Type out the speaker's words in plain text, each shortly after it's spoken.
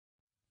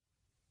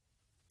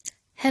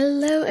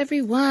Hello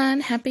everyone,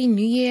 Happy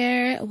New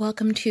Year.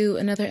 Welcome to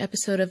another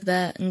episode of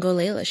the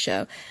Ngolela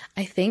show.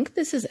 I think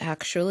this is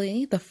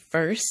actually the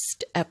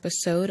first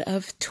episode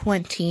of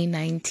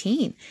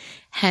 2019,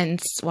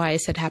 hence why I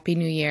said Happy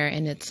New Year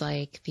and it's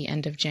like the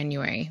end of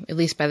January, at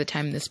least by the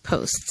time this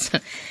posts.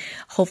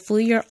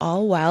 Hopefully you're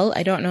all well.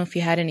 I don't know if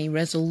you had any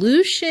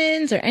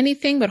resolutions or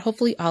anything, but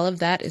hopefully all of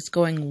that is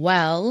going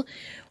well.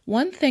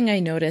 One thing I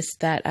noticed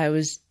that I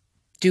was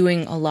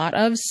doing a lot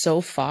of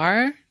so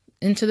far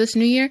into this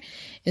new year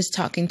is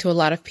talking to a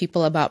lot of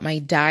people about my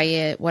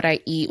diet, what I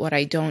eat, what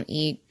I don't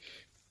eat.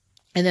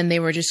 And then they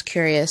were just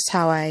curious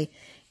how I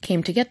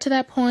came to get to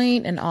that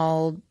point and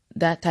all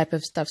that type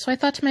of stuff. So I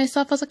thought to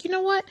myself, I was like, you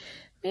know what?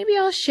 Maybe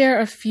I'll share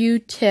a few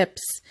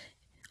tips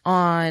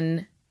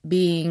on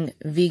being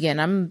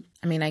vegan.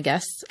 I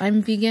guess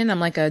I'm vegan. I'm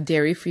like a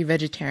dairy-free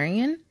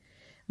vegetarian,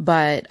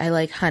 but I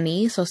like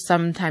honey. So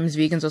sometimes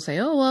vegans will say,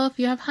 oh, well, if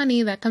you have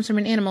honey, that comes from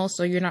an animal,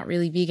 so you're not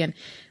really vegan.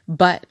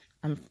 But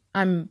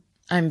I'm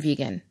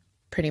vegan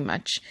pretty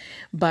much.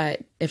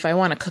 But if I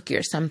want a cookie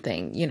or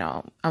something,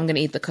 I'm going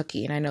to eat the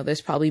cookie. And I know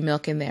there's probably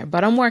milk in there,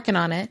 but I'm working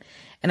on it.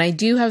 And I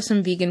do have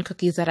some vegan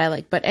cookies that I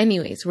like. But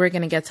anyways, we're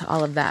going to get to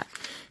all of that.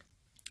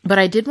 But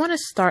I did want to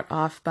start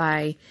off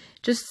by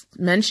just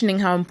mentioning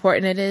how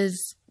important it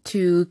is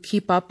to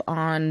keep up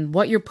on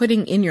what you're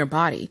putting in your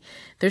body.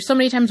 There's so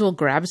many times we'll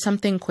grab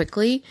something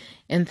quickly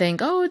and think,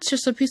 oh, it's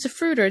just a piece of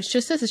fruit, or it's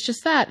just this, it's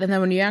just that. And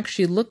then when you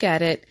actually look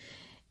at it,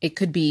 it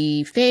could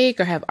be fake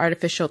or have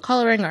artificial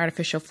coloring or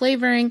artificial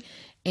flavoring.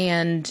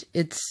 And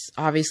it's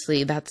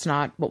obviously that's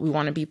not what we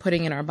want to be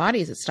putting in our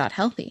bodies. It's not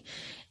healthy.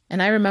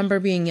 And I remember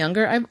being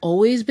younger, I've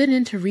always been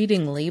into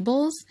reading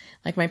labels.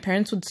 Like my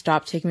parents would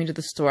stop taking me to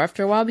the store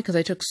after a while because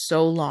I took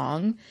so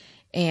long.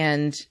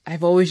 And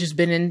I've always just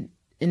been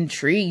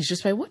intrigued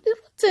just by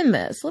what's in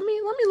this. Let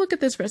me look at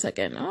this for a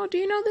second. Oh, do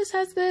you know this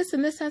has this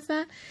and this has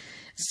that?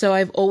 So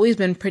I've always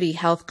been pretty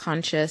health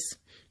conscious.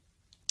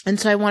 And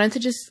so I wanted to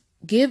just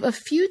give a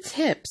few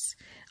tips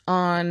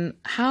on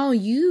how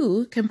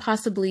you can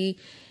possibly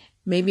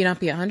maybe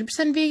not be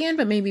 100% vegan,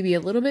 but maybe be a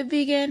little bit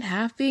vegan,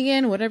 half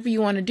vegan, whatever you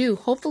want to do.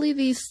 Hopefully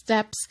these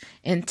steps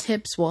and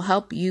tips will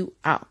help you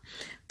out.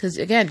 Because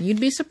again, you'd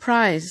be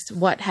surprised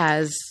what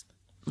has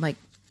like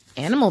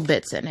animal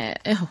bits in it.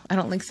 Ew, I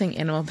don't like saying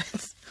animal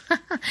bits.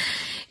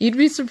 You'd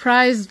be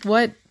surprised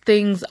what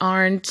things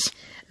aren't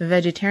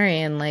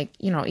vegetarian, like,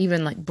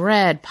 even like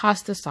bread,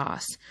 pasta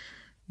sauce,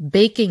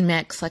 baking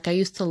mix. Like I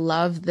used to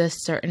love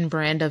this certain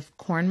brand of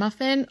corn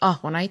muffin. Oh,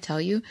 when I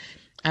tell you,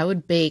 I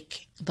would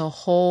bake the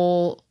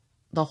whole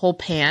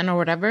pan or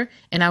whatever,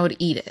 and I would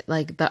eat it.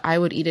 I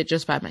would eat it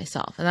just by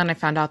myself. And then I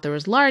found out there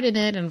was lard in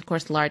it. And of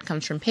course, lard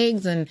comes from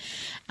pigs and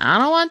I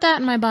don't want that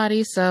in my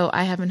body. So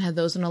I haven't had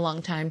those in a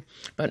long time,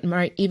 but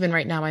even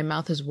right now, my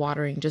mouth is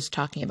watering just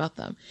talking about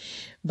them.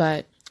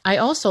 But I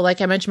also, like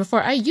I mentioned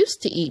before, I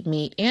used to eat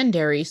meat and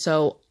dairy.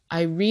 So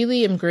I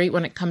really am great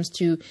when it comes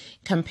to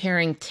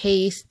comparing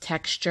taste,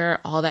 texture,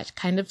 all that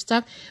kind of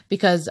stuff,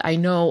 because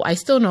I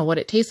still know what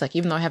it tastes like,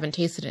 even though I haven't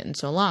tasted it in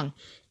so long.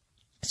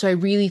 So I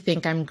really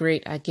think I'm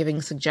great at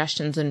giving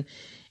suggestions. And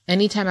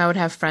anytime I would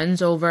have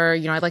friends over,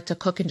 I like to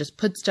cook and just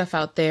put stuff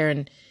out there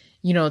and,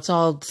 it's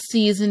all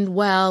seasoned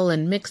well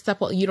and mixed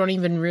up well. You don't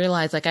even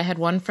realize. Like I had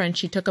one friend,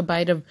 she took a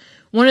bite of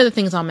one of the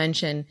things I'll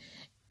mention,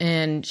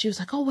 and she was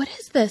like, oh, what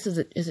is this? Is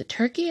it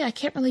turkey? I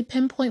can't really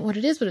pinpoint what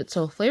it is, but it's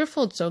so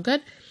flavorful. It's so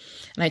good.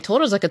 And I told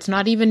her, I was like, it's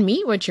not even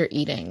meat what you're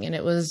eating. And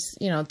it was,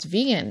 it's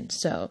vegan.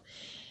 So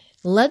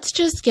let's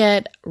just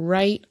get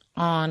right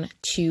on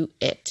to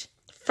it.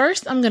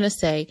 First, I'm going to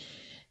say,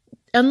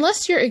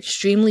 unless you're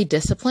extremely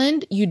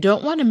disciplined, you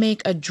don't want to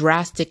make a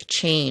drastic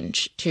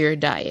change to your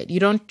diet.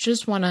 You don't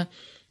just want to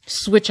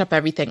switch up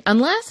everything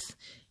unless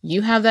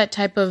you have that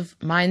type of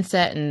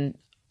mindset and,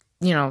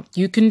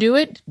 you can do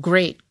it.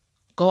 Great.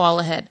 Go all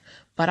ahead.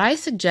 But I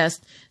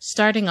suggest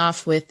starting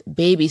off with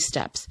baby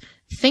steps.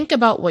 Think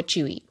about what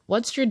you eat.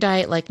 What's your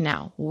diet like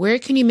now? Where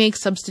can you make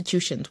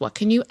substitutions? What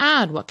can you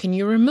add? What can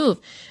you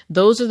remove?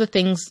 Those are the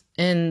things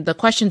and the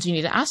questions you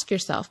need to ask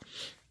yourself.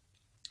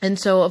 And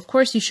so, of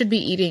course, you should be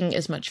eating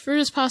as much fruit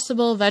as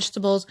possible,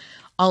 vegetables,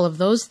 all of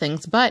those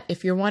things. But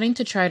if you're wanting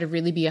to try to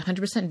really be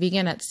 100%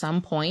 vegan at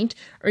some point,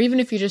 or even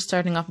if you're just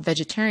starting off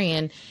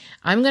vegetarian,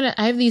 I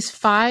have these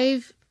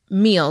 5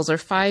 meals or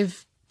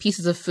 5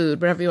 pieces of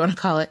food, whatever you want to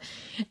call it,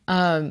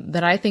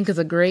 that I think is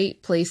a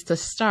great place to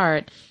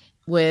start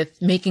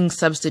with making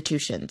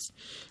substitutions.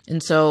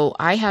 And so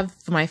I have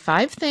for my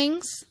 5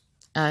 things,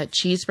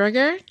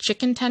 cheeseburger,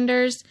 chicken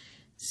tenders,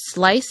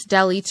 sliced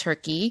deli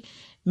turkey,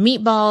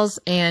 meatballs,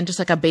 and just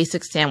like a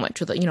basic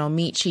sandwich with,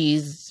 meat,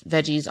 cheese,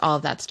 veggies, all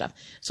of that stuff.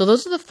 So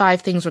those are the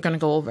 5 things we're going to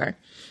go over.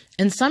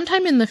 And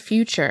sometime in the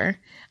future,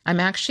 I'm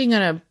actually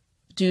going to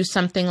do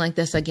something like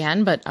this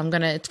again, but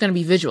it's going to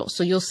be visual.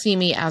 So you'll see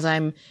me as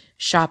I'm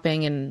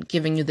shopping and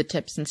giving you the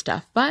tips and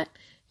stuff, but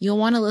you'll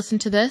want to listen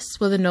to this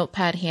with a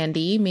notepad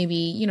handy,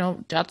 maybe,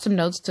 jot some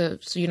notes so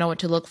you know what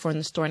to look for in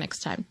the store next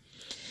time.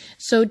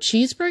 So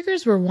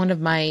cheeseburgers were one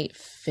of my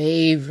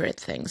favorite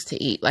things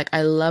to eat. Like,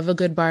 I love a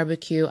good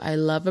barbecue. I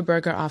love a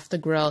burger off the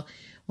grill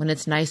when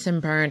it's nice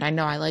and burned. I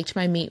know I liked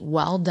my meat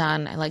well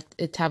done. I liked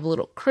it to have a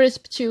little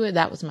crisp to it.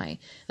 That was my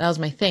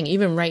thing.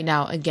 Even right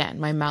now, again,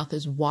 my mouth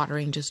is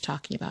watering just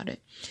talking about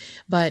it.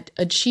 But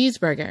a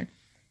cheeseburger,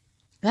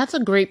 that's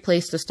a great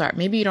place to start.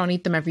 Maybe you don't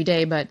eat them every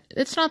day, but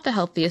it's not the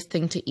healthiest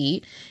thing to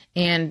eat.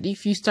 And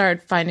if you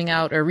start finding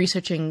out or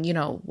researching,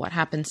 what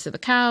happens to the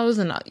cows,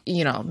 and,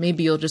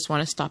 maybe you'll just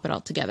want to stop it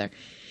altogether.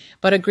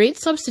 But a great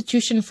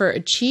substitution for a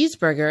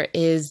cheeseburger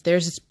is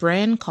there's this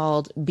brand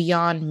called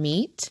Beyond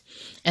Meat,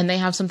 and they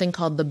have something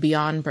called the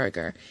Beyond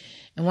Burger.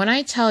 And when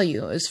I tell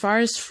you, as far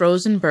as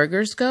frozen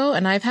burgers go,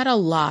 and I've had a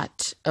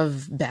lot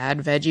of bad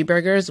veggie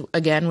burgers,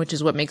 again, which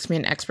is what makes me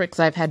an expert, because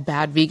I've had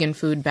bad vegan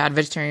food, bad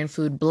vegetarian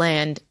food,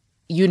 bland,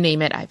 you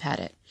name it, I've had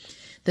it.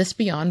 This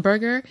Beyond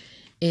Burger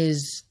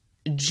is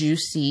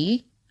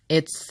juicy.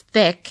 It's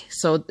thick.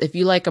 So if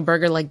you like a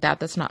burger like that,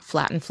 that's not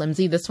flat and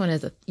flimsy. This one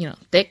is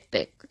thick.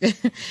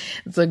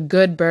 It's a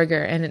good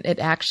burger. And it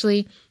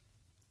actually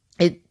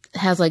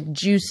has like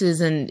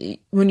juices. And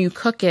when you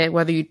cook it,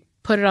 whether you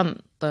put it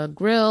on the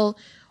grill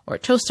or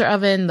toaster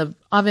oven, the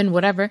oven,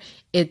 whatever,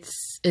 it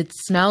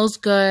smells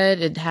good.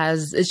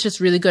 It's just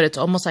really good. It's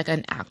almost like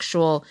an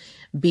actual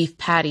beef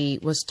patty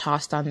was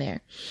tossed on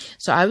there.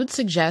 So I would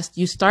suggest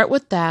you start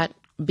with that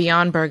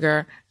Beyond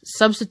Burger,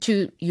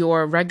 substitute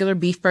your regular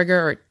beef burger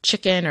or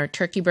chicken or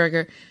turkey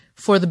burger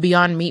for the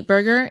Beyond Meat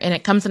burger, and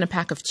it comes in a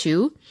pack of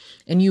 2,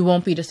 and you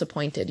won't be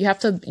disappointed.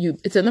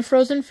 It's in the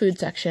frozen food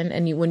section,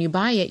 and when you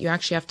buy it, you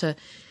actually have to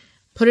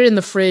put it in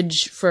the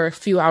fridge for a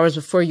few hours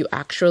before you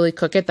actually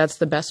cook it. That's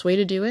the best way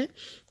to do it.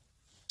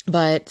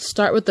 But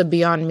start with the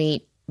Beyond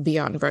Meat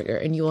Beyond Burger,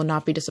 and you will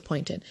not be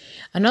disappointed.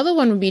 Another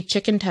one would be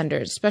chicken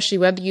tenders, especially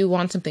whether you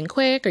want something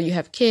quick or you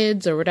have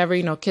kids or whatever.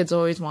 Kids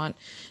always want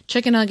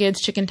chicken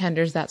nuggets, chicken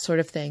tenders, that sort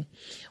of thing.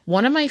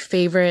 One of my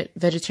favorite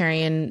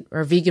vegetarian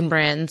or vegan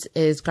brands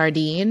is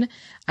Gardein.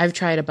 I've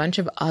tried a bunch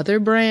of other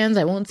brands.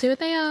 I won't say what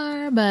they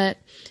are, but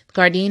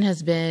Gardein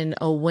has been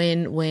a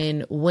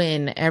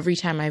win-win-win every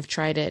time I've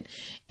tried it.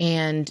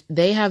 And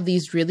they have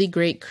these really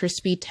great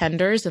crispy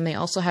tenders, and they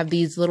also have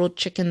these little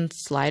chicken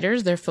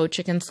sliders. They're faux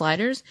chicken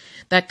sliders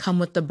that come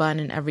with the bun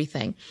and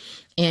everything.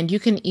 And you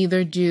can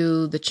either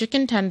do the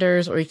chicken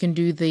tenders or you can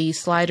do the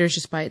sliders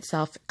just by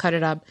itself, cut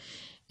it up,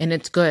 and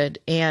it's good.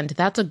 And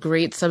that's a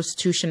great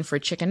substitution for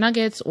chicken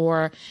nuggets,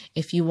 or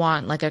if you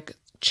want like a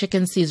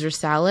chicken Caesar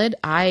salad.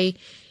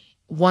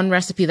 One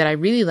recipe that I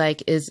really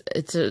like is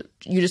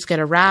you just get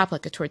a wrap,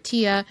 like a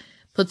tortilla,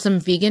 put some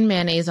vegan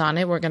mayonnaise on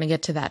it. We're going to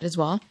get to that as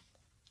well.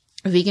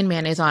 Vegan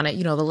mayonnaise on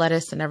it, the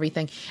lettuce and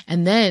everything.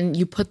 And then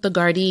you put the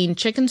Gardein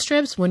chicken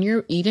strips. When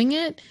you're eating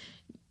it,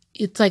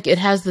 it's like it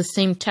has the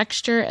same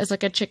texture as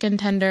like a chicken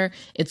tender.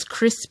 It's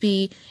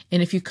crispy.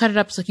 And if you cut it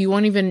up, it's like you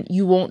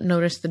won't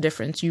notice the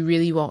difference. You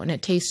really won't. And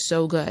it tastes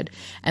so good.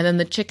 And then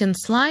the chicken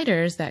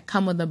sliders that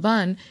come with the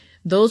bun,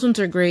 those ones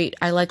are great.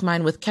 I like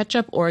mine with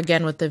ketchup or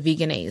again with the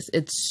veganese.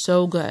 It's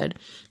so good.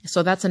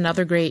 So that's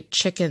another great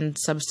chicken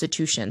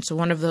substitution. So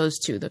one of those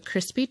two, the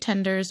crispy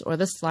tenders or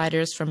the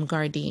sliders from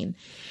Gardein.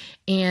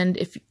 And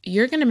if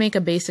you're going to make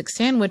a basic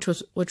sandwich,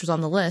 which was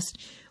on the list,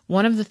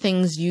 one of the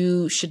things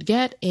you should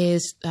get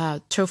is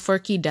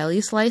tofurkey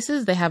deli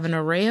slices. They have an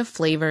array of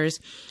flavors.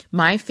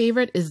 My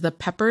favorite is the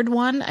peppered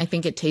one. I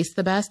think it tastes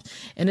the best.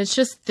 And it's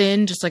just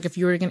thin, just like if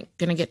you were going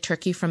to get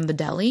turkey from the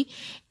deli.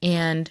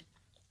 And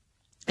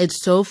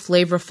it's so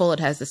flavorful. It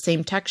has the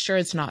same texture.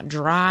 It's not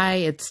dry.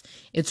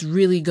 It's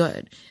really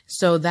good.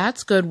 So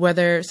that's good.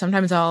 Whether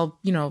sometimes I'll,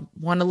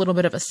 want a little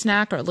bit of a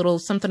snack or a little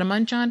something to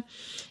munch on,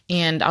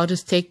 and I'll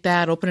just take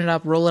that, open it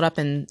up, roll it up,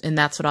 and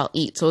that's what I'll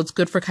eat. So it's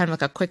good for kind of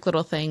like a quick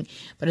little thing,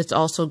 but it's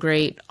also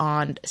great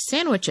on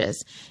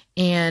sandwiches.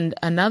 And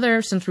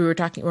since we're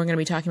going to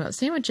be talking about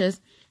sandwiches,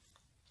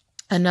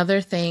 another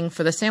thing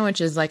for the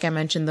sandwiches, like I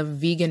mentioned, the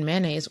vegan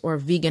mayonnaise or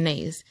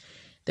veganese.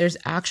 There's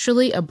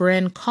actually a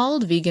brand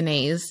called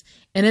Veganese,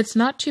 and it's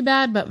not too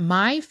bad, but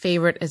my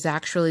favorite is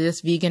actually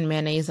this vegan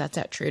mayonnaise that's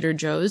at Trader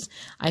Joe's.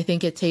 I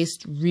think it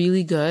tastes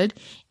really good.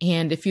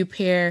 And if you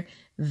pair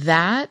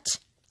that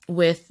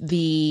with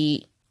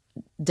the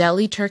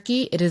deli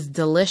turkey, it is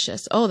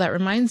delicious. Oh, that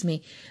reminds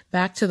me,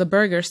 back to the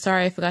burger.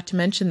 Sorry, I forgot to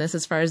mention this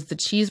as far as the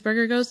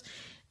cheeseburger goes.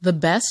 The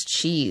best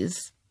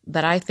cheese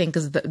that I think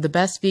is the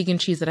best vegan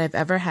cheese that I've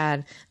ever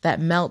had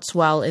that melts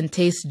well and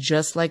tastes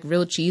just like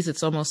real cheese,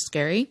 it's almost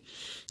scary,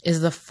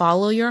 is the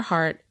Follow Your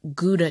Heart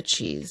Gouda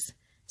cheese.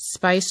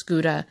 Spice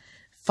Gouda,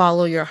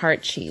 Follow Your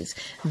Heart cheese.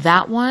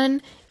 That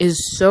one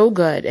is so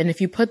good. And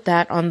if you put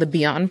that on the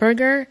Beyond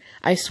Burger,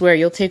 I swear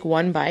you'll take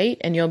one bite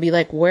and you'll be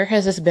like, where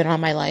has this been all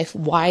my life?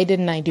 Why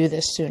didn't I do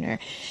this sooner?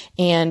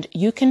 And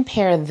you can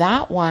pair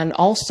that one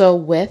also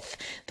with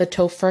the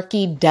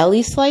tofurkey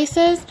deli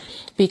slices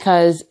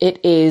because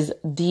it is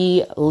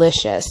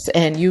delicious.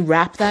 And you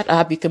wrap that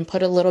up. You can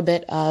put a little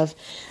bit of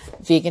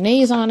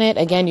veganese on it.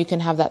 Again, you can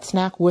have that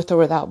snack with or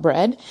without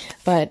bread,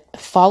 but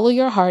Follow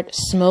Your Heart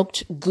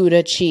smoked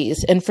Gouda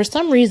cheese. And for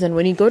some reason,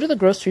 when you go to the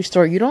grocery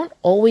store, you don't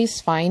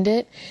always find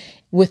it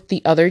with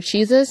the other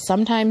cheeses.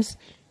 Sometimes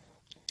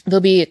there'll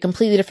be a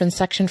completely different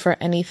section for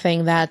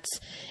anything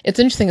it's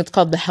interesting. It's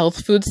called the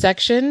health food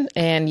section,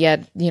 and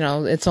yet,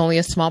 it's only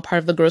a small part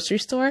of the grocery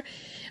store.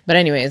 But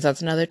anyways,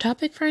 that's another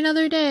topic for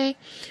another day.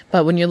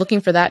 But when you're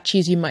looking for that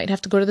cheese, you might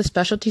have to go to the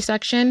specialty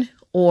section,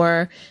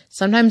 or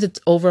sometimes it's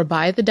over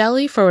by the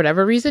deli for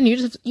whatever reason. You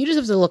just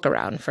have to look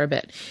around for a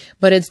bit,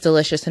 but it's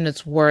delicious and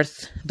it's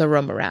worth the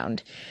roam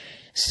around.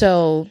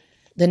 So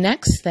the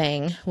next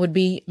thing would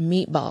be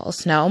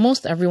meatballs. Now,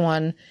 almost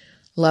everyone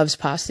loves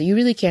pasta. You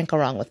really can't go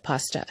wrong with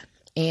pasta.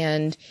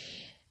 And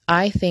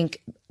I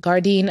think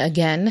Gardein,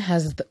 again,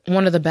 has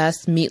one of the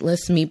best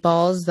meatless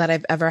meatballs that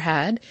I've ever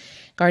had.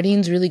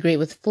 Gardein's really great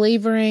with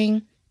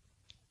flavoring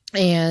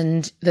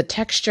and the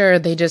texture.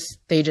 They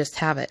just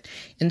have it.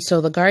 And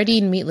so the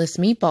Gardein meatless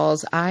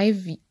meatballs,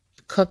 I've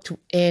cooked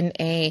in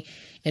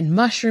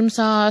mushroom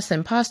sauce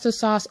and pasta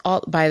sauce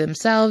all by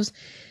themselves.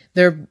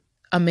 They're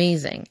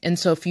amazing. And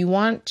so if you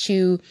want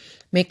to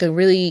make a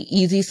really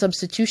easy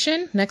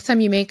substitution, next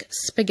time you make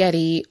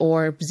spaghetti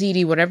or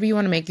ziti, whatever you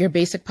want to make, your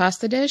basic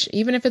pasta dish,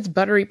 even if it's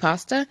buttery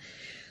pasta,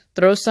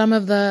 throw some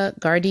of the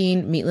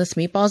Gardein meatless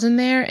meatballs in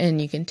there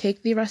and you can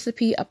take the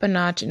recipe up a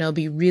notch and it'll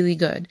be really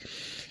good.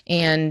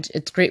 And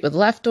it's great with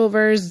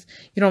leftovers.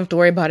 You don't have to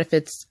worry about if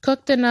it's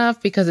cooked enough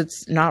because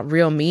it's not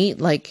real meat.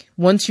 Like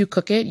once you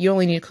cook it, you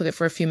only need to cook it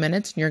for a few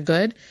minutes and you're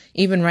good,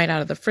 even right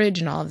out of the fridge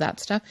and all of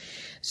that stuff.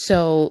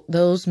 So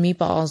those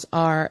meatballs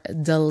are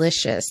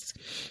delicious.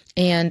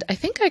 And I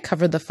think I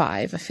covered the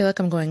 5. I feel like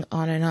I'm going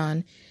on and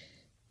on.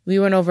 We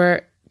went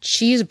over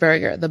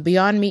cheeseburger, the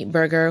Beyond Meat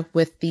burger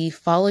with the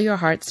Follow Your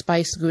Heart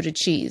Spice Gouda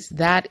cheese.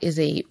 That is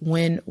a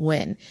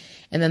win-win.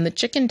 And then the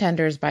chicken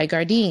tenders by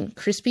Gardein,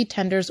 crispy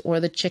tenders or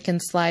the chicken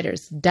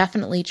sliders.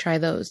 Definitely try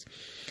those.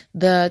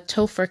 The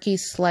tofurkey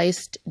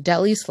sliced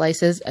deli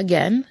slices,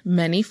 again,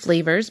 many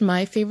flavors.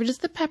 My favorite is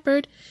the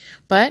peppered,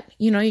 but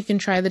you can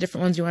try the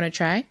different ones you want to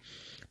try.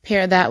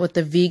 Pair that with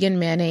the vegan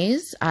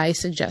mayonnaise. I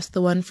suggest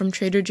the one from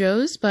Trader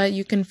Joe's, but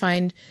you can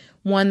find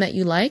one that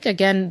you like.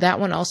 Again,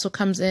 that one also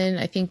comes in,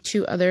 I think,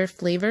 2 other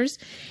flavors.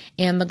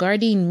 And the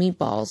Gardein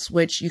meatballs,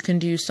 which you can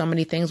do so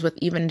many things with,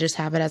 even just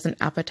have it as an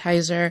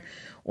appetizer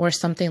or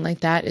something like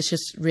that. It's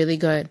just really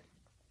good.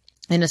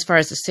 And as far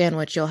as the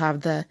sandwich, you'll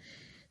have the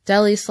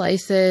deli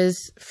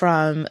slices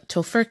from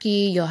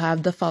tofurkey. You'll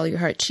have the Follow Your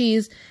Heart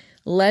cheese,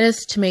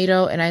 lettuce,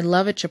 tomato, and I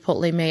love a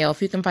chipotle mayo.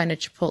 If you can find a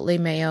chipotle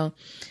mayo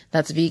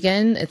that's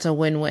vegan, it's a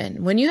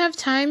win-win. When you have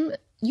time,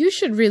 you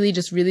should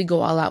really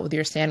go all out with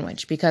your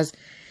sandwich because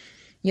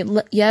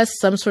yes,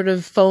 some sort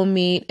of faux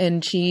meat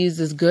and cheese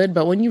is good,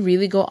 but when you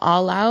really go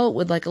all out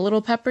with like a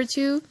little pepper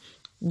too,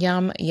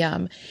 yum,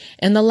 yum.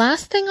 And the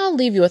last thing I'll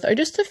leave you with are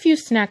just a few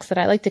snacks that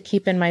I like to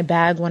keep in my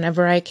bag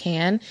whenever I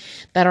can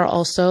that are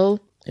also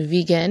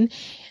vegan.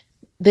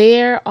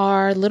 There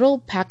are little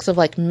packs of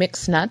like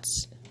mixed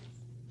nuts.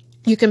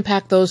 You can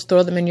pack those,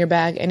 throw them in your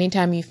bag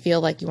anytime you feel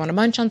like you want to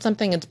munch on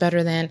something. It's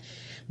better than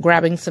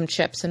grabbing some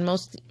chips. And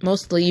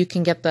mostly you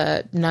can get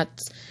the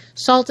nuts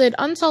salted,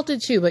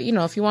 unsalted too. But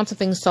if you want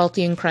something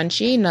salty and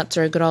crunchy, nuts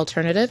are a good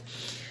alternative.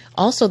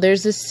 Also,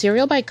 there's this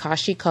cereal by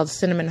Kashi called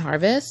Cinnamon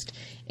Harvest.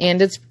 And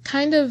it's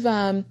kind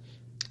of,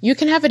 you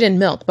can have it in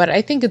milk, but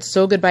I think it's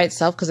so good by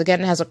itself because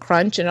again, it has a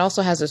crunch and it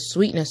also has a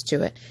sweetness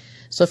to it.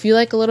 So if you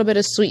like a little bit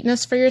of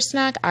sweetness for your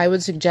snack, I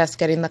would suggest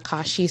getting the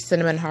Kashi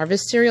Cinnamon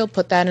Harvest cereal.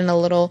 Put that in a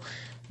little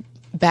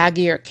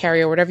baggie or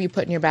carrier, whatever you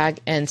put in your bag,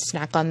 and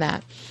snack on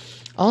that.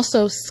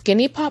 Also,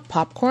 Skinny Pop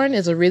popcorn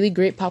is a really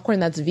great popcorn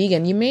that's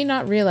vegan. You may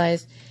not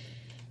realize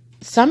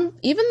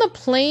even the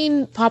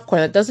plain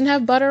popcorn that doesn't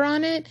have butter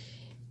on it,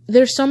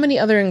 there's so many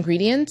other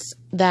ingredients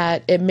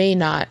that it may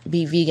not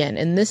be vegan.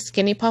 In this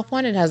Skinny Pop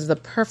one, it has the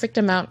perfect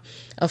amount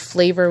of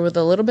flavor with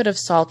a little bit of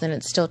salt and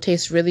it still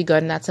tastes really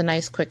good. And that's a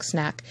nice quick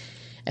snack.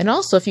 And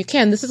also, if you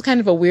can, this is kind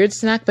of a weird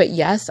snack, but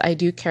yes, I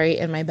do carry it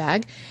in my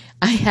bag.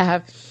 I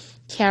have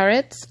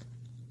carrots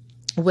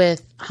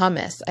with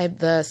hummus.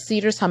 The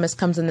Cedars hummus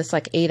comes in this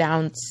like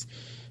 8-ounce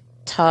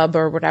tub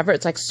or whatever.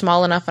 It's like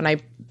small enough, and I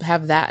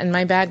have that in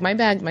my bag.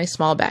 My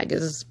small bag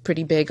is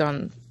pretty big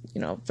on,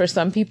 for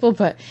some people,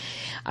 but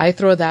I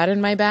throw that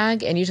in my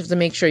bag, and you just have to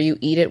make sure you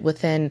eat it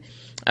within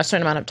a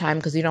certain amount of time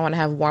because you don't want to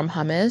have warm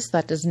hummus.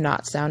 That does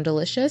not sound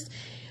delicious.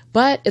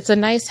 But it's a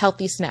nice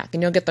healthy snack,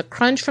 and you'll get the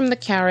crunch from the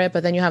carrot,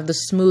 but then you have the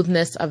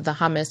smoothness of the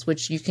hummus,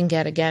 which you can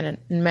get again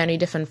in many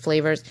different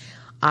flavors.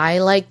 I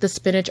like the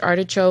spinach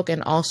artichoke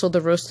and also the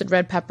roasted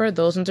red pepper.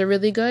 Those ones are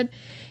really good,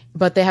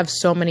 but they have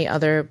so many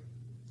other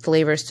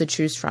flavors to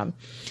choose from.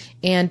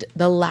 And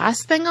the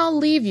last thing I'll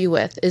leave you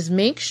with is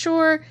make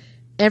sure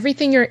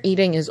everything you're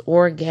eating is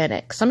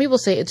organic. Some people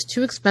say it's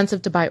too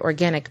expensive to buy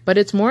organic, but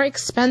it's more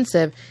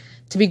expensive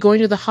to be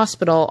going to the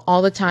hospital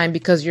all the time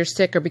because you're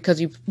sick or because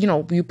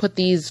you put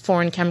these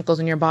foreign chemicals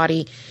in your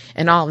body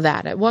and all of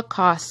that. At what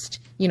cost,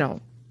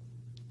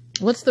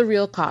 what's the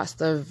real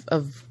cost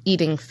of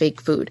eating fake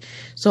food?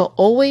 So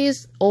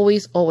always,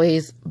 always,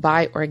 always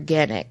buy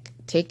organic.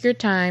 Take your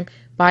time,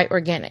 buy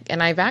organic.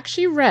 And I've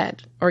actually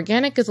read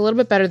organic is a little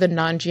bit better than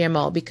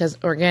non-GMO because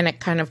organic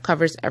kind of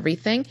covers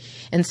everything,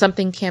 and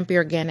something can't be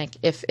organic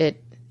if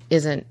it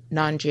isn't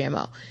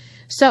non-GMO.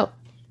 So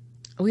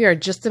we are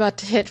just about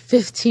to hit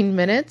 15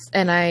 minutes,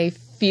 and I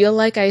feel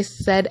like I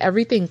said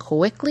everything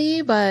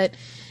quickly, but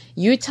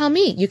you tell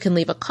me. You can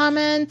leave a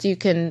comment, you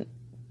can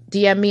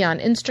DM me on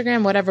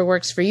Instagram, whatever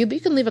works for you, but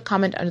you can leave a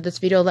comment under this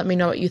video. Let me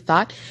know what you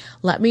thought.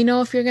 Let me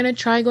know if you're going to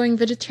try going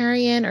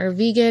vegetarian or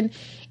vegan,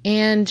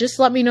 and just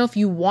let me know if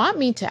you want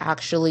me to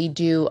actually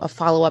do a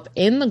follow-up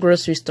in the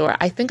grocery store.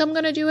 I think I'm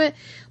going to do it,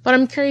 but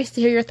I'm curious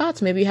to hear your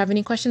thoughts. Maybe you have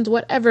any questions,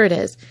 whatever it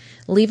is.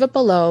 Leave it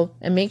below,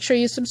 and make sure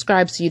you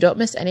subscribe so you don't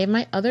miss any of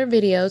my other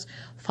videos.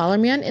 Follow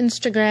me on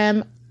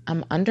Instagram.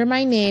 I'm under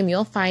my name.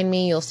 You'll find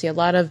me. You'll see a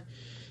lot of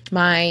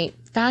my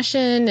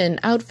fashion and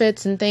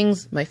outfits and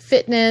things, my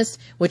fitness,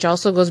 which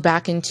also goes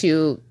back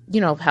into,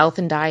 health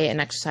and diet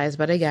and exercise.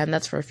 But again,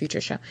 that's for a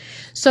future show.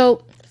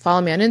 So follow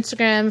me on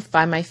Instagram,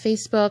 find my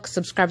Facebook,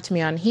 subscribe to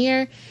me on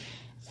here.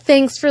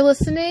 Thanks for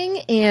listening,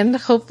 and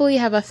hopefully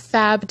have a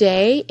fab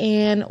day,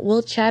 and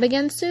we'll chat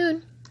again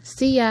soon.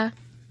 See ya.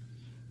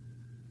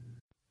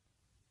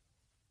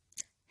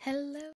 Hello.